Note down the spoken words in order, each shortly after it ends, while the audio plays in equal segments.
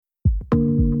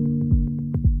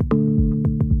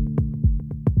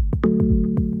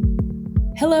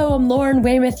Hello, I'm Lauren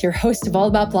Weymouth, your host of All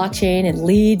About Blockchain and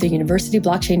lead the University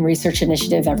Blockchain Research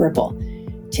Initiative at Ripple.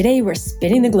 Today, we're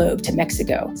spinning the globe to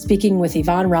Mexico, speaking with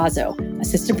Ivan Razo,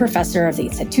 assistant professor of the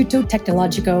Instituto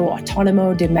Tecnológico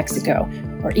Autónomo de Mexico,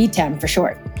 or ITAM for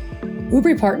short.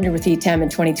 UBRI partnered with ITAM in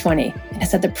 2020 and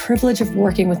has had the privilege of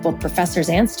working with both professors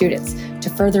and students to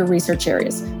further research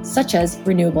areas, such as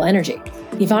renewable energy.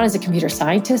 Ivan is a computer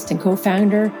scientist and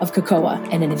co-founder of Cocoa,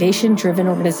 an innovation-driven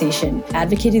organization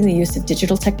advocating the use of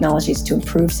digital technologies to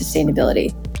improve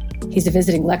sustainability. He's a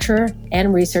visiting lecturer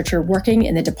and researcher working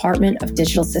in the Department of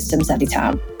Digital Systems at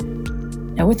ITAM.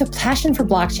 Now, with a passion for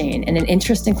blockchain and an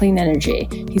interest in clean energy,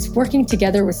 he's working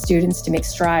together with students to make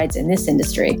strides in this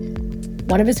industry.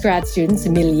 One of his grad students,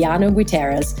 Emiliano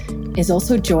Guiterres, is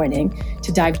also joining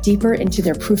to dive deeper into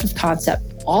their proof of concept,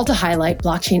 all to highlight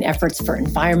blockchain efforts for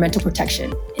environmental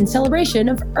protection in celebration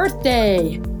of Earth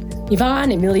Day. Ivan,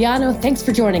 Emiliano, thanks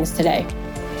for joining us today.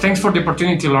 Thanks for the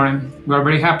opportunity, Lauren. We are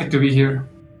very happy to be here.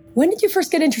 When did you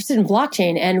first get interested in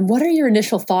blockchain, and what are your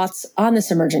initial thoughts on this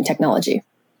emerging technology?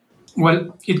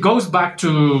 Well, it goes back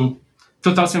to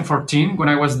 2014 when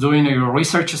I was doing a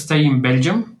research stay in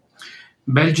Belgium.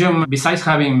 Belgium, besides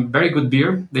having very good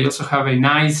beer, they also have a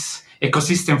nice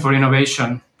ecosystem for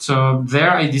innovation. So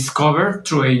there I discovered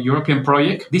through a European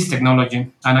project this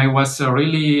technology. And I was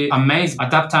really amazed.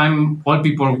 At that time, all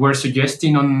people were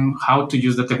suggesting on how to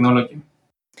use the technology.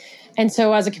 And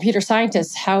so as a computer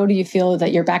scientist, how do you feel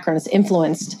that your background has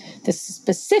influenced this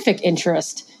specific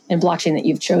interest in blockchain that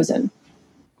you've chosen?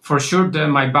 For sure,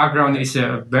 my background is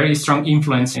a very strong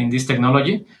influence in this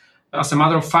technology. As a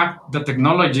matter of fact, the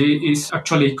technology is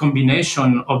actually a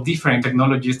combination of different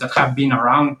technologies that have been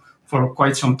around for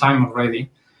quite some time already.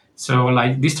 So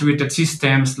like distributed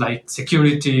systems, like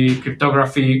security,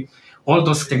 cryptography, all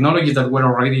those technologies that were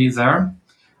already there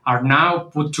are now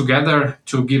put together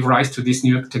to give rise to this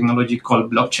new technology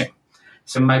called blockchain.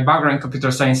 So my background in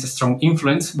computer science is a strong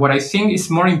influence. What I think is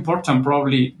more important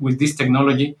probably with this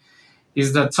technology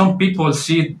is that some people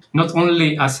see it not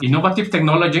only as innovative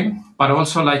technology, but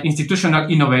also like institutional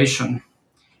innovation,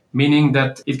 meaning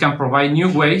that it can provide new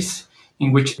ways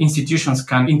in which institutions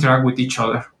can interact with each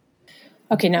other.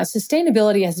 Okay, now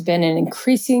sustainability has been an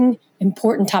increasing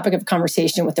important topic of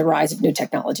conversation with the rise of new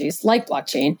technologies like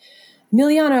blockchain.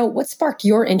 Emiliano, what sparked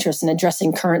your interest in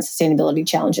addressing current sustainability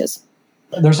challenges?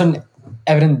 There's an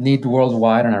evident need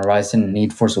worldwide and a rising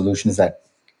need for solutions that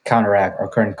counteract our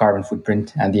current carbon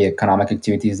footprint and the economic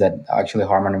activities that actually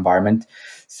harm our environment.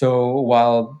 So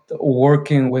while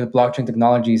working with blockchain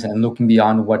technologies and looking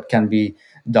beyond what can be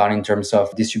done in terms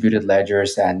of distributed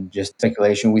ledgers and just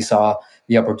speculation, we saw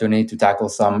the opportunity to tackle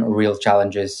some real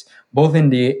challenges, both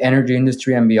in the energy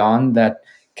industry and beyond, that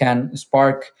can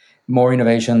spark more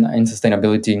innovation in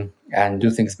sustainability and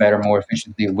do things better, more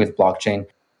efficiently with blockchain.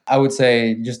 I would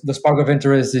say just the spark of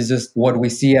interest is just what we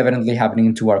see evidently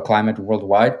happening to our climate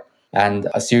worldwide and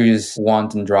a serious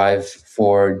want and drive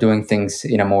for doing things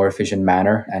in a more efficient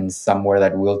manner and somewhere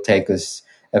that will take us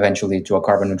eventually to a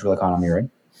carbon neutral economy, right?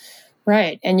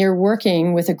 Right. And you're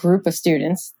working with a group of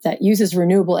students that uses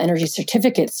renewable energy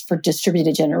certificates for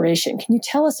distributed generation. Can you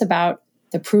tell us about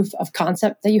the proof of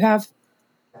concept that you have?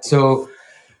 So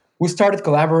we started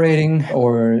collaborating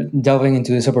or delving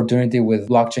into this opportunity with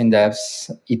Blockchain Devs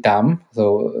ITAM.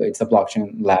 So it's a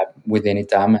blockchain lab within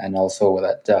ITAM and also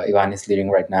that Ivan is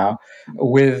leading right now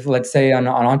with, let's say, an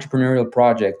entrepreneurial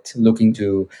project looking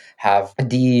to have a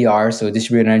DER, so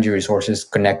distributed energy resources,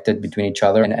 connected between each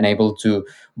other and able to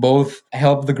both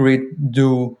help the grid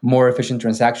do more efficient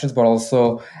transactions, but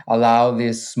also allow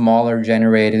these smaller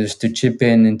generators to chip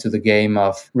in into the game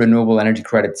of renewable energy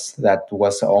credits that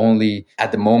was only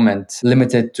at the moment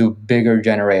limited to bigger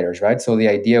generators, right? So the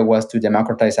idea was to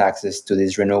democratize access to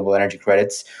these renewable energy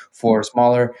credits for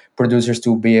smaller producers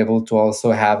to be able to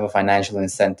also have a financial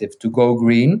incentive to go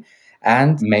green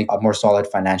and make a more solid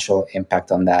financial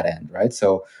impact on that end, right?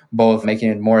 So both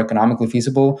making it more economically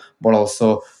feasible, but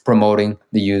also promoting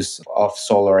the use of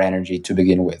solar energy to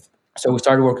begin with. So we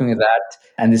started working with that,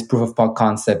 and this proof of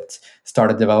concept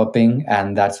started developing,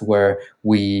 and that's where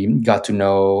we got to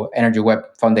know Energy Web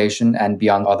Foundation and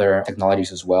beyond other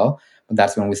technologies as well. But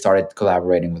that's when we started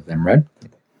collaborating with them, right?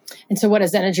 And so what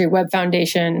has Energy Web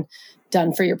Foundation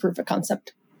done for your proof of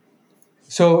concept?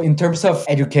 So in terms of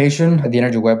education, the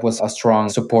Energy Web was a strong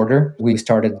supporter. We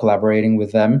started collaborating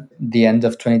with them the end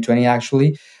of 2020,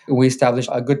 actually. We established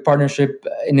a good partnership,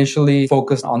 initially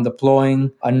focused on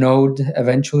deploying a node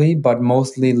eventually, but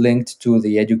mostly linked to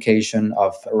the education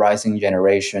of rising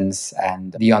generations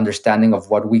and the understanding of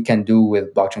what we can do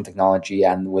with blockchain technology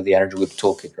and with the Energy Web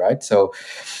toolkit, right? So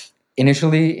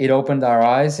Initially, it opened our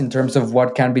eyes in terms of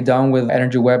what can be done with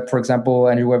Energy Web, for example,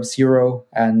 Energy Web Zero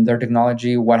and their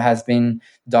technology, what has been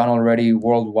done already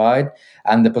worldwide,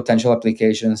 and the potential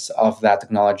applications of that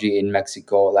technology in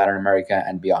Mexico, Latin America,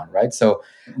 and beyond, right? So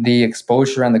the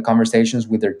exposure and the conversations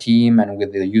with their team and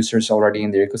with the users already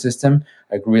in their ecosystem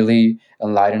like really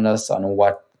enlightened us on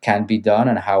what can be done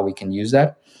and how we can use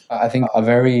that. I think a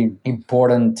very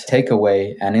important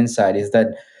takeaway and insight is that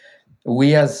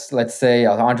we as, let's say,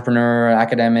 as entrepreneur,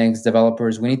 academics,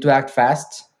 developers, we need to act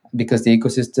fast because the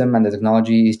ecosystem and the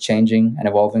technology is changing and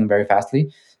evolving very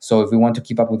fastly. So if we want to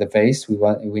keep up with the pace,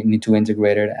 we need to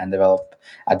integrate it and develop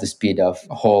at the speed of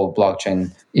whole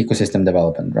blockchain ecosystem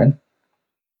development, right?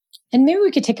 And maybe we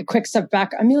could take a quick step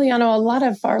back. Emiliano, a lot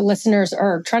of our listeners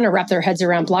are trying to wrap their heads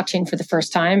around blockchain for the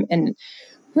first time and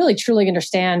really truly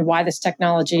understand why this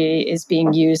technology is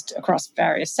being used across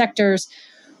various sectors.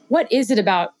 What is it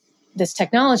about this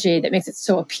technology that makes it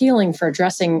so appealing for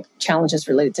addressing challenges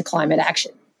related to climate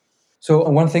action? So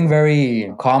one thing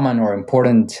very common or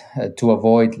important to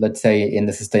avoid, let's say, in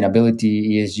the sustainability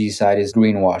ESG side is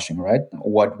greenwashing, right?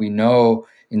 What we know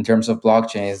in terms of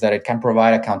blockchain is that it can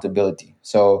provide accountability.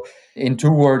 So in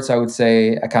two words, I would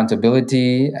say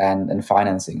accountability and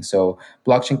financing. So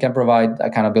blockchain can provide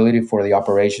accountability for the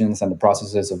operations and the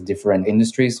processes of different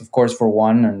industries. Of course, for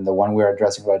one, and the one we're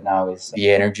addressing right now is the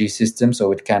energy system.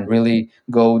 So it can really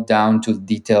go down to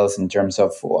details in terms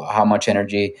of how much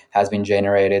energy has been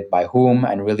generated by whom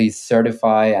and really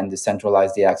certify and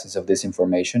decentralize the access of this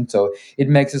information. So it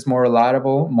makes us more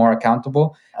reliable, more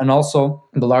accountable, and also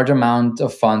the large amount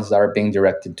of funds that are being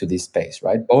directed to this space,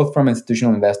 right? Both from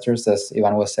institutional investors, as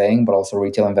Ivan was saying, but also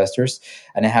retail investors.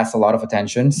 And it has a lot of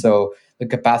attention. So the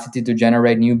capacity to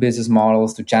generate new business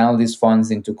models, to channel these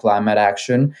funds into climate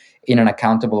action in an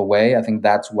accountable way, I think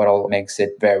that's what all makes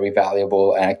it very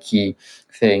valuable and a key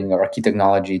thing or a key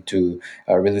technology to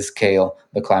really scale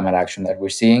the climate action that we're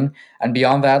seeing. And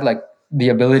beyond that, like the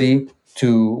ability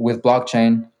to, with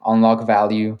blockchain, unlock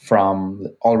value from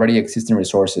already existing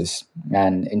resources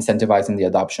and incentivizing the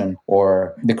adoption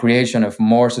or the creation of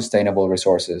more sustainable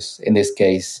resources. In this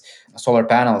case, solar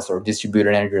panels or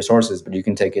distributed energy resources, but you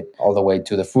can take it all the way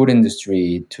to the food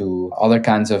industry, to other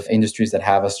kinds of industries that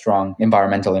have a strong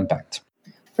environmental impact.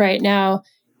 Right. Now,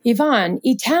 Ivan,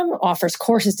 ETAM offers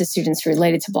courses to students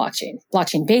related to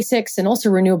blockchain basics, and also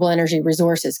renewable energy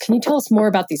resources. Can you tell us more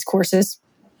about these courses?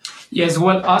 Yes,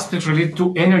 well, aspects related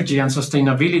to energy and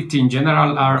sustainability in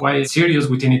general are quite serious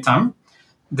within ETAM.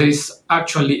 There is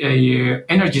actually a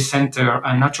energy center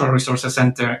and natural resources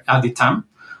center at ETAM,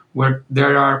 where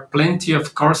there are plenty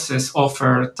of courses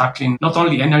offered tackling not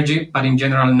only energy, but in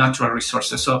general natural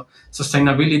resources. So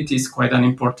sustainability is quite an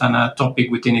important topic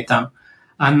within ETAM.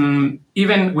 And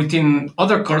even within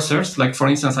other courses, like for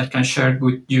instance, I can share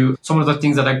with you some of the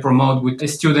things that I promote with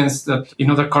students that in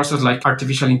other courses like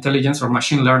artificial intelligence or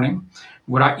machine learning,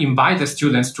 where I invite the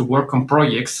students to work on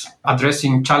projects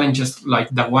addressing challenges like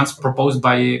the ones proposed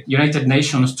by United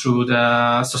Nations through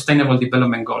the Sustainable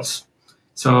Development Goals.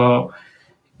 So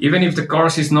even if the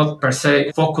course is not per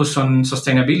se focused on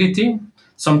sustainability,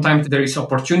 sometimes there is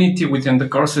opportunity within the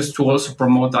courses to also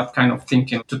promote that kind of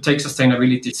thinking, to take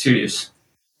sustainability serious.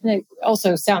 And it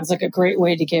also sounds like a great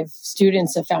way to give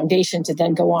students a foundation to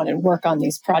then go on and work on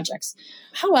these projects.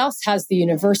 How else has the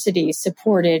university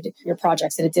supported your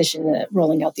projects in addition to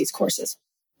rolling out these courses?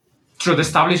 Through the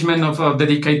establishment of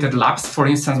dedicated labs. For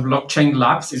instance, blockchain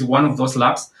labs is one of those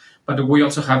labs, but we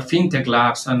also have fintech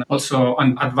labs and also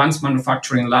an advanced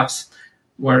manufacturing labs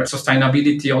where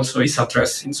sustainability also is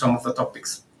addressed in some of the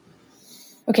topics.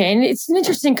 Okay, and it's an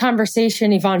interesting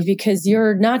conversation, Ivan, because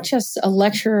you're not just a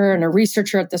lecturer and a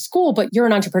researcher at the school, but you're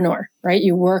an entrepreneur, right?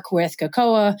 You work with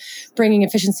Cocoa, bringing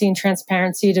efficiency and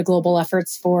transparency to global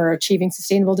efforts for achieving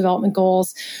sustainable development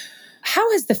goals. How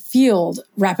has the field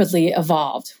rapidly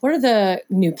evolved? What are the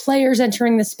new players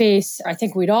entering the space? I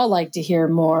think we'd all like to hear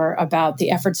more about the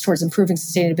efforts towards improving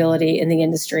sustainability in the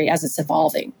industry as it's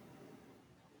evolving.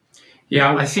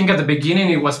 Yeah, I think at the beginning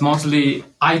it was mostly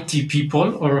IT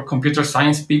people or computer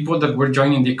science people that were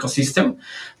joining the ecosystem.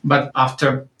 But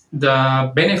after the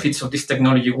benefits of this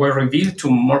technology were revealed to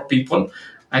more people,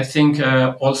 I think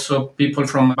also people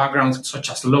from backgrounds such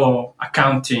as law,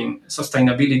 accounting,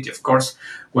 sustainability, of course,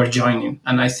 were joining.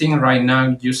 And I think right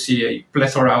now you see a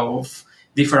plethora of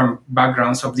different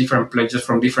backgrounds of different players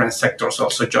from different sectors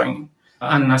also joining.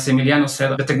 And as Emiliano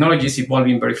said, the technology is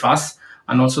evolving very fast.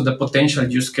 And also the potential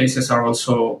use cases are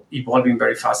also evolving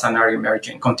very fast and are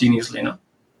emerging continuously now.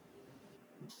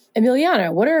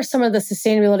 Emiliano, what are some of the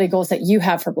sustainability goals that you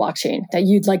have for blockchain that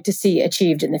you'd like to see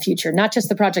achieved in the future? Not just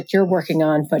the project you're working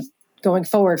on, but going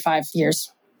forward 5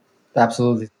 years.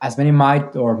 Absolutely. As many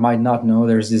might or might not know,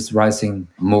 there's this rising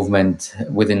movement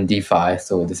within DeFi,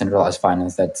 so decentralized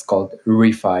finance, that's called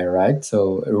ReFi, right?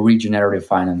 So regenerative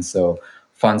finance, so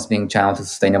funds being channeled to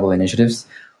sustainable initiatives.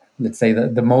 Let's say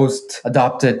the most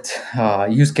adopted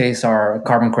use case are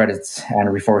carbon credits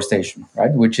and reforestation,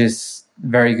 right? Which is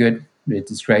very good.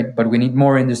 It is great, but we need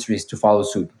more industries to follow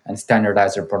suit and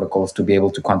standardize their protocols to be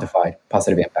able to quantify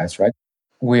positive impacts, right?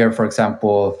 We are, for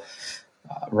example,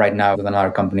 right now with another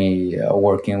company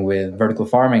working with vertical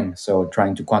farming. So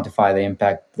trying to quantify the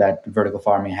impact that vertical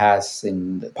farming has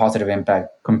in the positive impact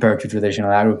compared to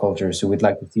traditional agriculture. So we'd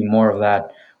like to see more of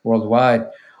that worldwide.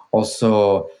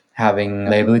 Also having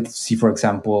the ability to see, for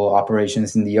example,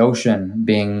 operations in the ocean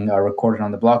being recorded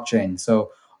on the blockchain.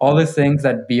 So all the things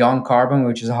that beyond carbon,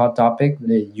 which is a hot topic,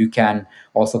 you can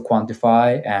also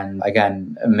quantify and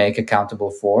again make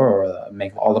accountable for, or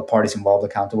make all the parties involved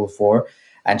accountable for,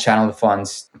 and channel the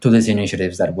funds to these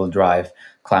initiatives that will drive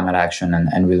climate action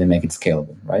and really make it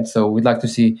scalable, right? So we'd like to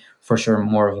see for sure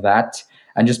more of that,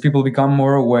 and just people become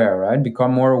more aware, right?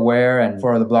 Become more aware, and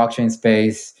for the blockchain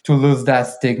space to lose that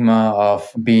stigma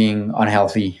of being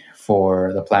unhealthy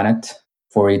for the planet,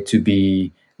 for it to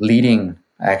be leading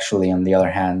actually, on the other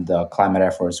hand, climate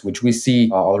efforts, which we see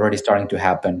already starting to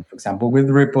happen. For example, with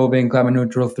Ripple being climate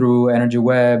neutral through Energy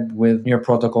Web, with Near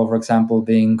Protocol, for example,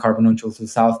 being carbon neutral through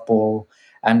South Pole,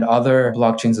 and other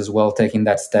blockchains as well taking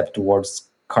that step towards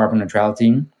carbon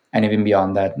neutrality, and even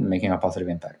beyond that, making a positive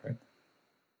impact, right?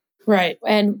 Right.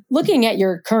 And looking at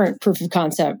your current proof of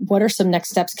concept, what are some next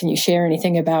steps? Can you share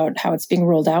anything about how it's being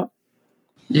rolled out?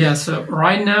 Yeah, so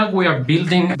right now we are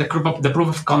building the proof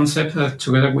of concept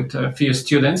together with a few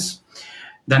students.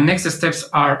 The next steps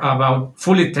are about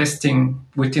fully testing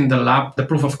within the lab the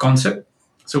proof of concept.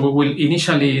 So we will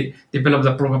initially develop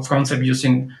the proof of concept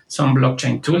using some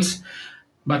blockchain tools,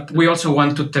 but we also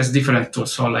want to test different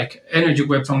tools. So like Energy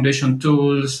Web Foundation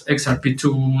tools, XRP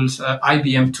tools,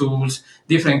 IBM tools,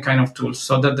 different kind of tools,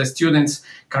 so that the students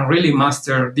can really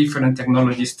master different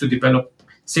technologies to develop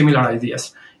similar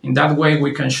ideas. In that way,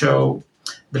 we can show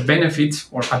the benefits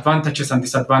or advantages and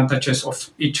disadvantages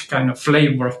of each kind of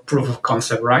flavor of proof of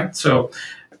concept, right? So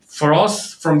for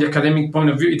us, from the academic point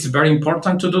of view, it's very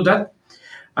important to do that.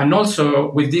 And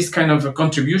also with this kind of a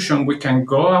contribution, we can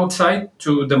go outside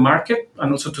to the market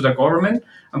and also to the government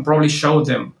and probably show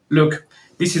them, look,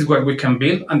 this is what we can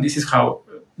build and this is how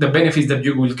the benefits that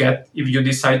you will get if you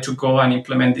decide to go and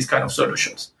implement these kind of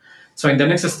solutions. So in the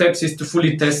next steps is to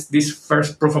fully test this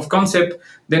first proof of concept,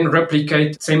 then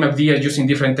replicate same idea using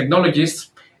different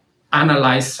technologies,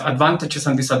 analyze advantages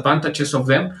and disadvantages of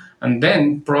them, and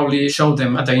then probably show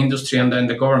them at the industry and then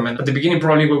the government. At the beginning,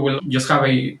 probably we will just have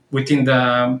within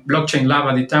the blockchain lab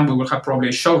at the time, we will have probably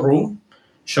a showroom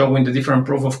showing the different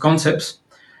proof of concepts.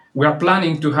 We are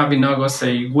planning to have in August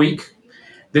a week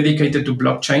dedicated to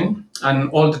blockchain and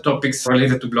all the topics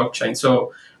related to blockchain.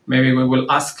 So maybe we will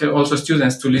ask also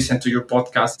students to listen to your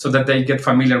podcast so that they get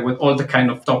familiar with all the kind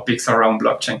of topics around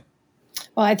blockchain.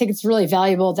 Well, I think it's really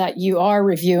valuable that you are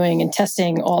reviewing and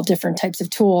testing all different types of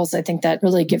tools. I think that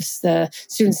really gives the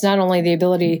students not only the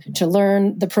ability to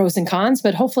learn the pros and cons,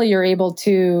 but hopefully you're able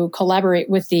to collaborate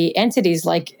with the entities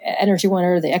like Energy One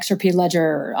or the XRP Ledger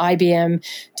or IBM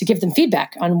to give them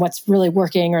feedback on what's really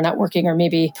working or not working, or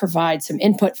maybe provide some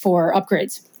input for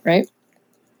upgrades, right?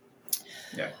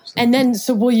 Yeah. And then,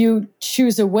 so will you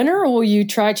choose a winner or will you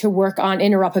try to work on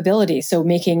interoperability? So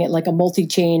making it like a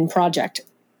multi-chain project?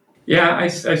 Yeah, I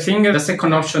think the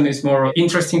second option is more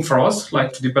interesting for us,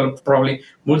 like to develop probably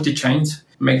multi-chains,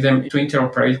 make them to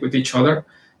interoperate with each other.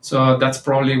 So that's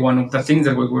probably one of the things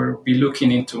that we will be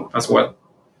looking into as well.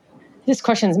 This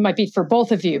question might be for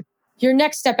both of you. Your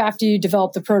next step after you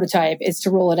develop the prototype is to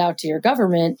roll it out to your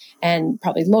government and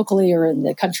probably locally or in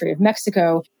the country of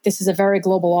Mexico. This is a very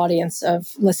global audience of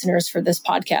listeners for this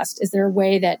podcast. Is there a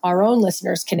way that our own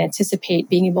listeners can anticipate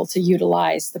being able to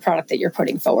utilize the product that you're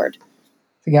putting forward?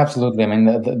 I think absolutely. I mean,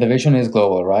 the vision is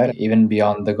global, right? Even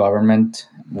beyond the government,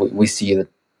 we see the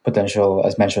potential,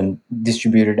 as mentioned,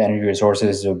 distributed energy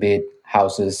resources, so be it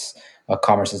houses,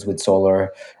 commerces with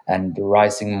solar, and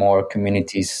rising more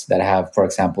communities that have, for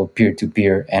example,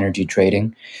 peer-to-peer energy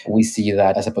trading. We see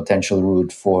that as a potential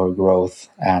route for growth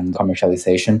and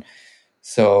commercialization.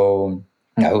 So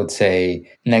I would say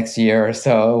next year or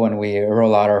so, when we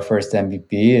roll out our first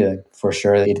MVP, for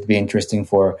sure it'd be interesting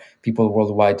for people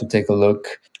worldwide to take a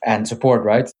look and support,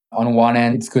 right? On one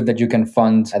end, it's good that you can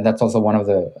fund, and that's also one of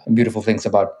the beautiful things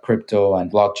about crypto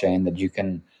and blockchain, that you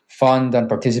can fund and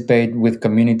participate with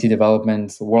community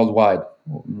development worldwide,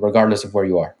 regardless of where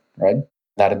you are, right?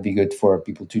 That'd be good for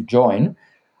people to join.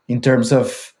 In terms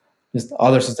of just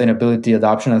other sustainability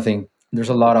adoption, I think There's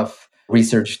a lot of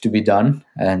research to be done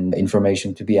and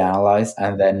information to be analyzed.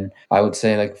 And then I would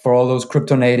say, like, for all those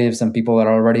crypto natives and people that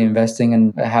are already investing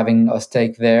and having a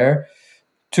stake there,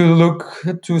 to look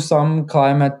to some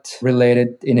climate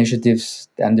related initiatives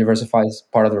and diversify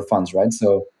part of their funds, right?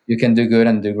 So you can do good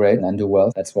and do great and do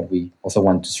well. That's what we also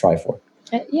want to strive for.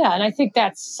 Yeah, and I think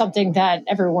that's something that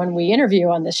everyone we interview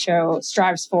on this show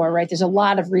strives for, right? There's a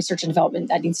lot of research and development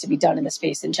that needs to be done in the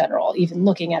space in general, even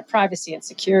looking at privacy and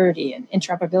security and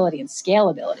interoperability and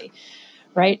scalability,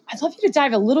 right? I'd love you to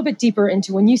dive a little bit deeper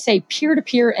into when you say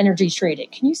peer-to-peer energy trading.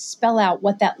 Can you spell out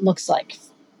what that looks like?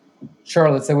 Sure.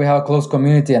 Let's say we have a close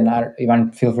community, and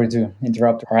Ivan, feel free to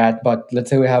interrupt or add, but let's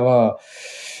say we have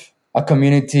a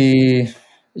community.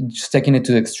 Just taking it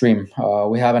to the extreme,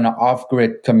 we have an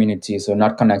off-grid community, so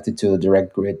not connected to the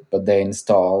direct grid, but they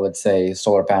install, let's say,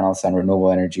 solar panels and renewable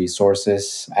energy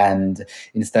sources. And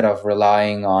instead of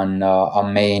relying on a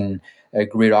main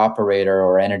grid operator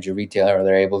or energy retailer,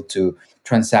 they're able to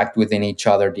transact within each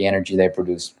other the energy they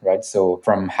produce, right? So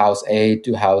from house A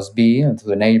to house B, and to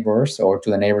the neighbors or to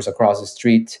the neighbors across the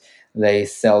street, they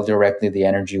sell directly the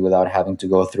energy without having to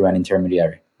go through an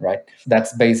intermediary. Right.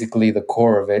 That's basically the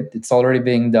core of it. It's already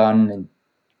being done in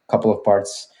a couple of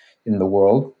parts in the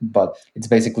world, but it's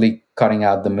basically cutting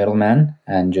out the middleman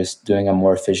and just doing a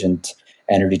more efficient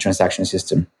energy transaction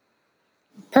system.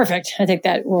 Perfect. I think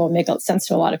that will make sense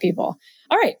to a lot of people.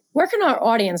 All right. Where can our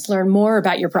audience learn more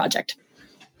about your project?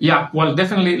 Yeah, well,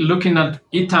 definitely looking at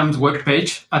ITAM's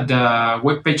webpage, at the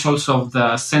webpage also of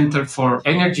the Center for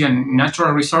Energy and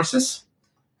Natural Resources.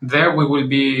 There we will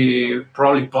be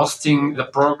probably posting the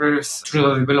progress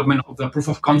through the development of the proof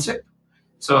of concept.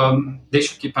 So they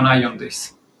should keep an eye on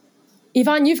this.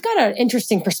 Ivan, you've got an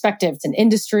interesting perspective. It's an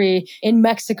industry in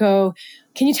Mexico.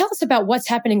 Can you tell us about what's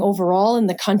happening overall in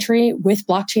the country with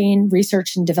blockchain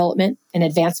research and development and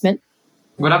advancement?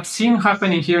 What I've seen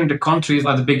happening here in the country is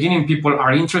at the beginning, people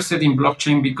are interested in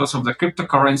blockchain because of the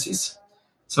cryptocurrencies.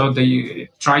 So they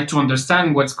try to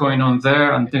understand what's going on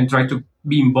there and then try to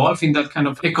be involved in that kind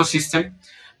of ecosystem.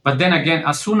 But then again,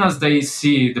 as soon as they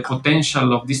see the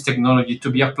potential of this technology to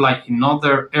be applied in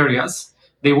other areas,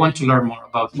 they want to learn more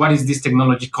about what is this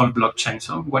technology called blockchain.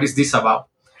 So what is this about?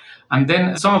 And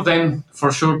then some of them,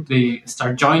 for sure, they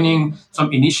start joining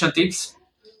some initiatives.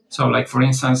 So like, for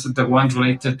instance, the ones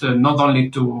related to not only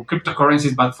to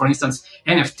cryptocurrencies, but for instance,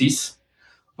 NFTs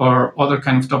or other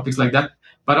kind of topics like that,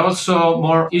 but also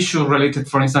more issue related,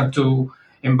 for instance, to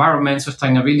environment,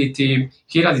 sustainability.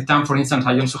 Here at ITAM, for instance,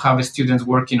 I also have students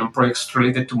working on projects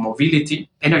related to mobility,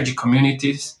 energy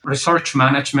communities, research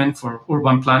management for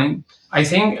urban planning. I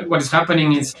think what is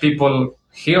happening is people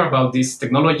hear about this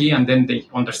technology and then they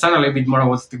understand a little bit more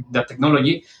about the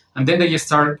technology, and then they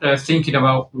start thinking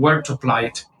about where to apply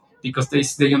it, because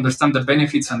they understand the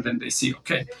benefits, and then they see,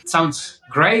 okay, it sounds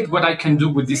great what I can do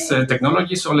with this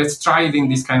technology, so let's try it in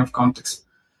this kind of context.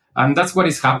 And that's what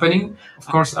is happening. Of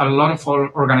course, a lot of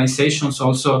organizations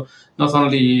also, not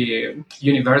only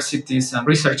universities and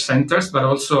research centers, but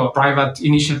also private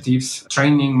initiatives,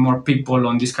 training more people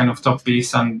on this kind of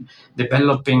topics and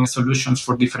developing solutions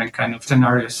for different kind of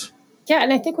scenarios. Yeah,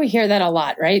 and I think we hear that a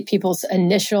lot, right? People's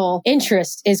initial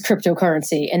interest is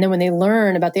cryptocurrency. And then when they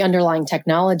learn about the underlying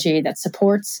technology that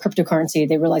supports cryptocurrency,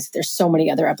 they realize that there's so many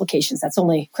other applications.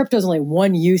 Crypto is only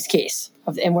one use case.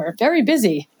 And we're very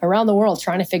busy around the world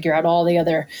trying to figure out all the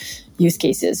other use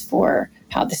cases for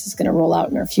how this is going to roll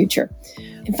out in our future.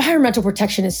 Environmental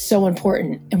protection is so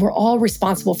important, and we're all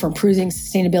responsible for improving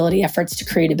sustainability efforts to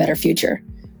create a better future.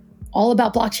 All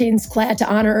About Blockchain's glad to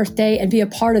honor Earth Day and be a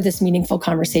part of this meaningful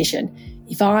conversation.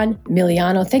 Ivan,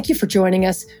 Emiliano, thank you for joining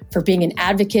us, for being an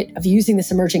advocate of using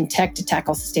this emerging tech to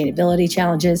tackle sustainability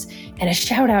challenges, and a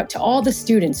shout out to all the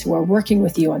students who are working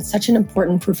with you on such an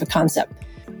important proof of concept.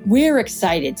 We're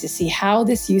excited to see how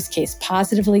this use case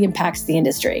positively impacts the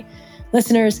industry.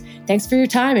 Listeners, thanks for your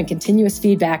time and continuous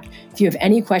feedback. If you have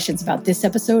any questions about this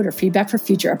episode or feedback for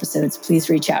future episodes, please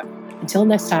reach out. Until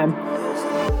next time.